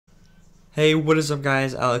Hey, what is up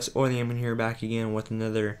guys? Alex or thehammbone here, back again with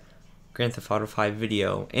another Grand Theft Auto 5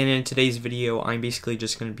 video. And in today's video, I'm basically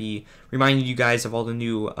just going to be reminding you guys of all the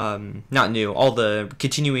new, all the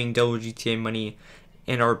continuing double GTA money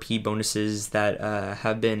and RP bonuses that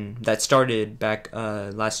that started back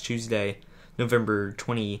last Tuesday, November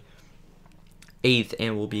 28th,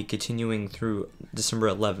 and will be continuing through December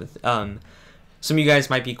 11th. Some of you guys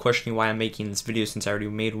might be questioning why I'm making this video since I already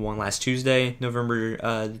made one last Tuesday, November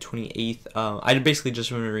the 28th. I basically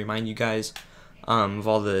just want to remind you guys of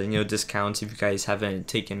all the discounts if you guys haven't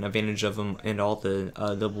taken advantage of them, and all the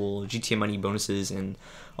double GTA money bonuses and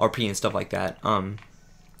RP and stuff like that.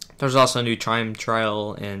 There's also a new time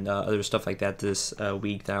trial and other stuff like that this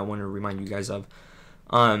week that I want to remind you guys of.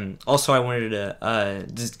 Also, I wanted to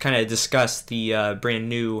just kind of discuss the brand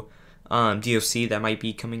new DLC that might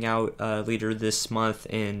be coming out later this month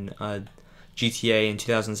in GTA in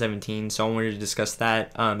 2017, so I wanted to discuss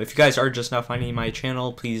that. If you guys are just now finding my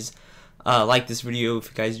channel, please like this video if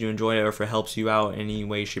you guys do enjoy it, or if it helps you out in any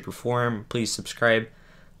way, shape, or form. Please subscribe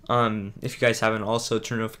if you guys haven't. Also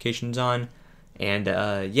turn notifications on, and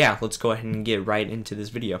yeah, let's go ahead and get right into this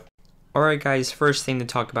video. Alright guys, first thing to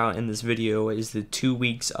talk about in this video is the 2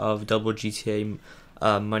 weeks of double GTA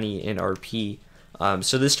money in RP.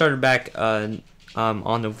 So this started back on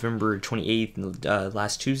November 28th,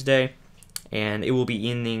 last Tuesday, and it will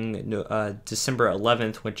be ending December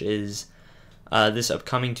 11th, which is this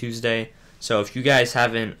upcoming Tuesday. So if you guys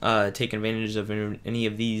haven't taken advantage of any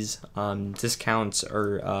of these discounts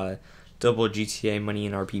or double GTA money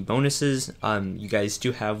and RP bonuses, you guys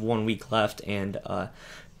do have 1 week left, and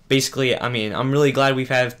basically, I mean, I'm really glad we've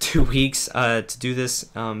had 2 weeks to do this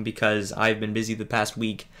because I've been busy the past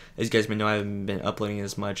week. As you guys may know, I haven't been uploading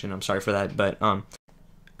as much, and I'm sorry for that. But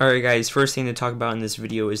alright guys, first thing to talk about in this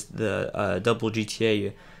video is the double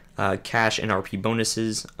GTA cash and RP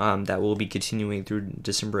bonuses that will be continuing through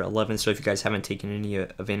December 11th. So if you guys haven't taken any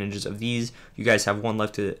advantages of these, you guys have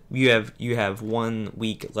you have 1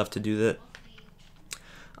 week left to do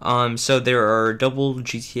that. So there are double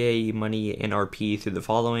GTA money and RP through the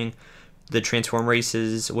following: the transform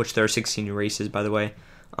races, which there are 16 new races by the way,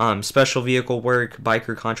 special vehicle work,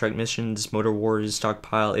 biker contract missions, motor wars,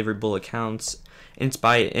 stockpile, every bullet counts, inch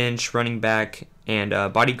by inch, running back, and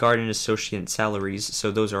bodyguard and associate salaries. So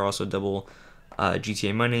those are also double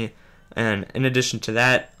GTA money. And in addition to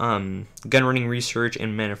that, gun running research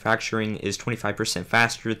and manufacturing is 25%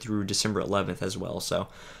 faster through December 11th as well. So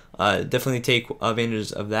definitely take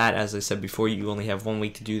advantage of that. As I said before, you only have 1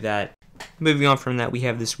 week to do that. Moving on from that, we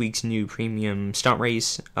have this week's new premium stunt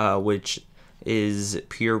race, which is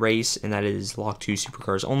pure race, and that is locked to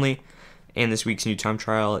supercars only. And this week's new time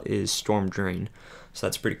trial is storm drain. So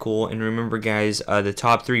that's pretty cool. And remember guys, the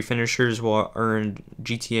top 3 finishers will earn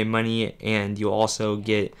GTA money, and you'll also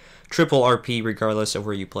get triple RP regardless of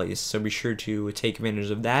where you place. So be sure to take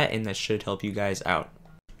advantage of that, and that should help you guys out.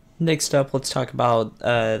 Next up, let's talk about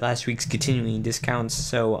last week's continuing discounts.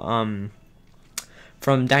 So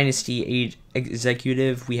from Dynasty 8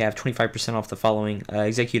 Executive, we have 25% off the following: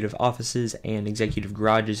 executive offices and executive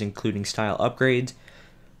garages, including style upgrades.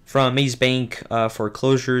 From Maze Bank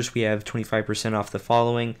foreclosures, we have 25% off the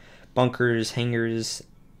following: bunkers, hangars,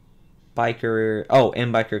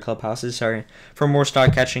 biker clubhouses. Sorry. For more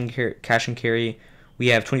stock cash and carry, we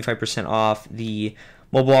have 25% off the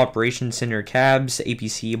mobile operations center cabs,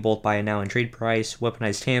 APC, both buy it now and trade price;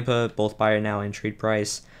 weaponized Tampa, both buy it now and trade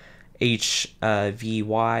price;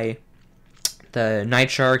 HVY, the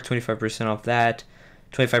Night Shark, 25% off that;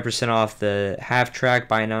 25% off the half track,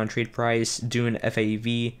 buy it now and trade price; Dune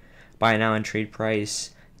FAV, buy it now and trade price;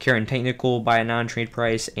 Karen Technical, buy it now and trade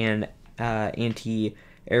price; and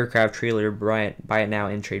anti-aircraft trailer, buy it now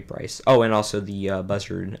and trade price. Oh, and also the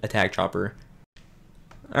Buzzard attack chopper.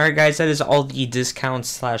 Alright guys, that is all the discounts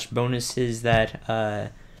slash bonuses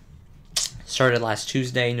that started last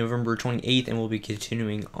Tuesday, November 28th, and will be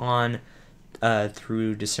continuing on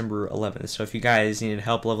through December 11th. So if you guys needed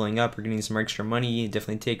help leveling up or getting some extra money,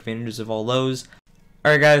 definitely take advantage of all those.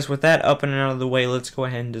 Alright guys, with that up and out of the way, let's go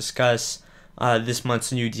ahead and discuss this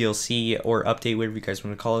month's new DLC or update, whatever you guys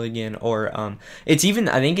want to call it again. Or it's even,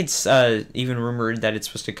 I think it's even rumored that it's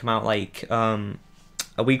supposed to come out like a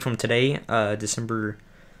week from today, December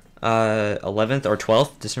 11th or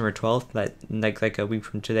 12th, December 12th, that like a week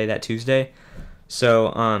from today, that Tuesday.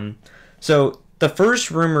 So so the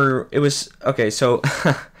first rumor, it was okay, so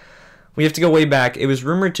we have to go way back. It was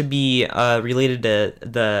rumored to be related to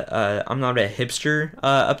the I'm Not a Hipster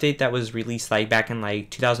update that was released like back in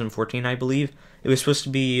like 2014, I believe. It was supposed to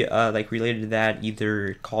be like related to that,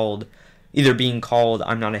 either being called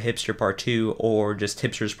I'm Not a Hipster Part 2 or just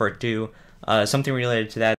Hipsters Part 2, something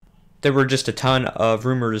related to that. there were just a ton of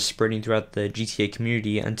rumors spreading throughout the GTA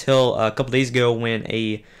community until a couple days ago when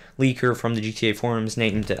a leaker from the GTA forums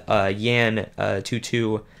named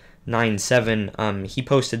Yan2297, he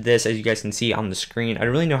posted this, as you guys can see on the screen. I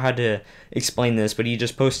don't really know how to explain this, but he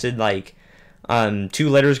just posted like 2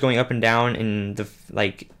 letters going up and down, and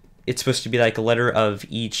it's supposed to be like a letter of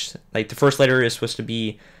each. Like the first letter is supposed to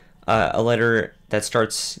be a letter that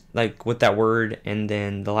starts like with that word, and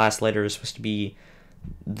then the last letter is supposed to be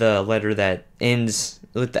the letter that ends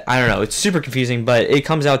with I don't know, it's super confusing, but it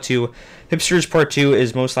comes out to Hipsters Part 2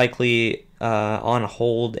 is most likely on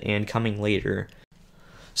hold and coming later.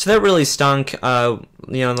 So that really stunk,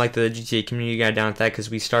 like the GTA community got down with that, because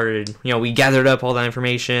we started, we gathered up all that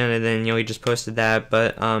information, and then, we just posted that,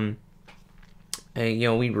 but,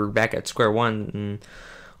 we were back at square one, and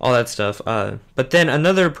all that stuff. But then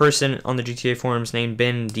another person on the GTA forums named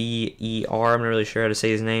Ben DER, I'm not really sure how to say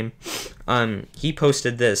his name, he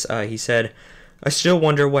posted this. He said, "I still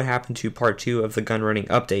wonder what happened to part 2 of the gun running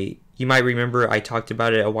update. You might remember I talked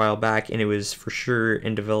about it a while back, and it was for sure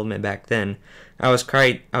in development back then. I was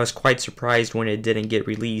quite surprised when it didn't get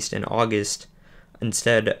released in August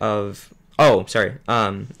instead of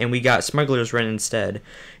and we got Smuggler's Run instead,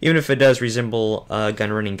 even if it does resemble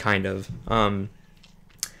gun running kind of."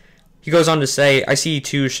 He goes on to say, "I see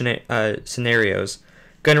 2 scenarios.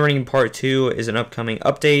 Gun Running Part 2 is an upcoming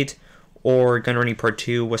update, or Gun Running Part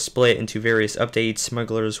 2 was split into various updates,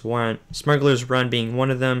 Smuggler's Run being one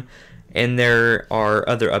of them, and there are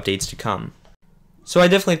other updates to come." So I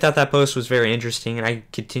definitely thought that post was very interesting, and I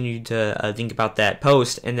continued to think about that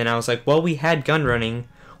post, and then I was like, well, we had Gun Running,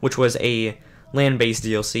 which was a land-based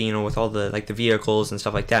DLC, with all the the vehicles and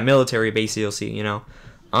stuff like that, military-based DLC,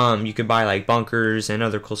 you could buy bunkers and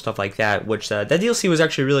other cool stuff like that, which that DLC was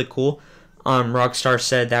actually really cool. Rockstar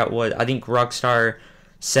said that was, I think Rockstar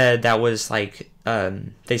said that was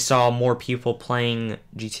they saw more people playing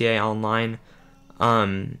GTA Online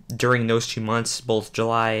during those 2 months, both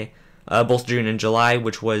June and July,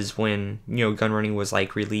 which was when Gun Running was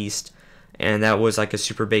released, and that was a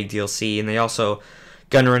super big DLC. And they also,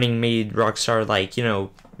 Gun Running made Rockstar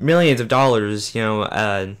millions of dollars,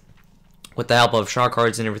 with the help of shark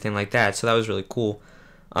cards and everything like that. So that was really cool.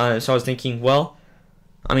 So I was thinking, well,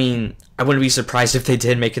 I mean, I wouldn't be surprised if they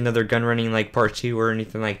did make another Gun Running Part 2 or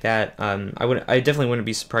anything like that. I definitely wouldn't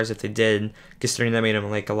be surprised if they did, considering that made them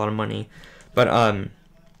a lot of money. But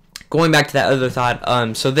going back to that other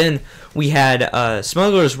thought, so then we had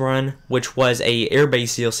Smuggler's Run, which was a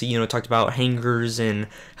air-based DLC, talked about hangars and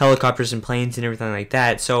helicopters and planes and everything like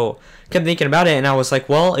that. So kept thinking about it, and I was like,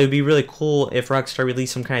 well, it would be really cool if Rockstar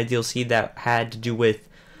released some kind of DLC that had to do with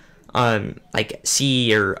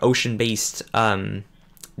sea or ocean-based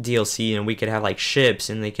DLC, and we could have ships,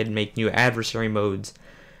 and they could make new adversary modes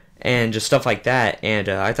and just stuff like that. And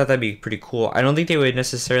I thought that'd be pretty cool. I don't think they would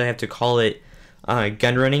necessarily have to call it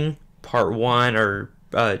Gun Running Part 1 or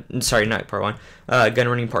not Part 1, Gun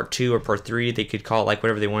Running Part 2 or Part 3. They could call it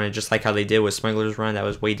whatever they wanted, just like how they did with Smuggler's Run. That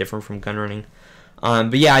was way different from Gun Running.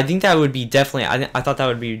 But yeah, I think that would be definitely, I thought that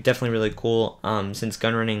would be definitely really cool, since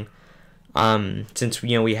Gun Running, since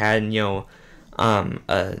we had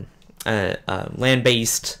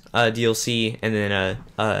land-based DLC, and then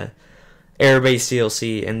air-based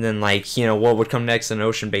DLC, and then what would come next, an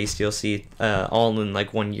ocean-based DLC, all in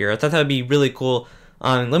 1 year. I thought that would be really cool.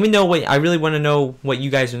 Let me know I really want to know what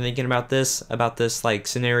you guys are thinking about this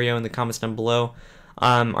scenario in the comments down below.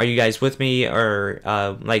 Are you guys with me, or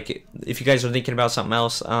if you guys are thinking about something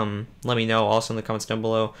else, let me know also in the comments down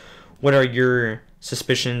below. What are your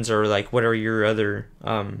suspicions, or what are your other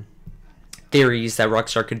theories that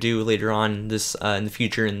Rockstar could do later on this in the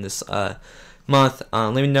future in this month?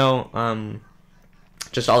 Let me know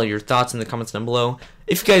just all of your thoughts in the comments down below.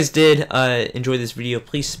 If you guys did enjoy this video,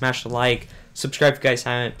 please smash the like, subscribe if you guys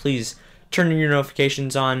haven't, please turn your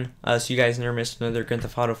notifications on so you guys never miss another Grand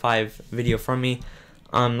Theft Auto 5 video from me.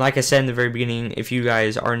 Like I said in the very beginning, if you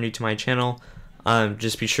guys are new to my channel,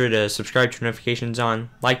 just be sure to subscribe, turn notifications on,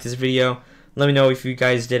 like this video. Let me know if you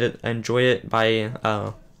guys did enjoy it by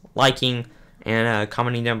liking and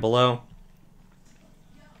commenting down below.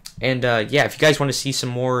 And yeah, if you guys want to see some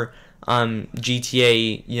more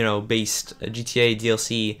GTA, based GTA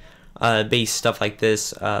DLC based stuff like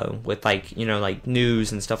this, with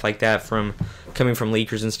news and stuff like that coming from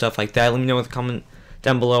leakers and stuff like that, let me know in the comment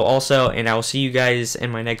down below also, and I will see you guys in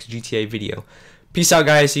my next GTA video. Peace out,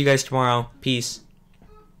 guys. See you guys tomorrow. Peace.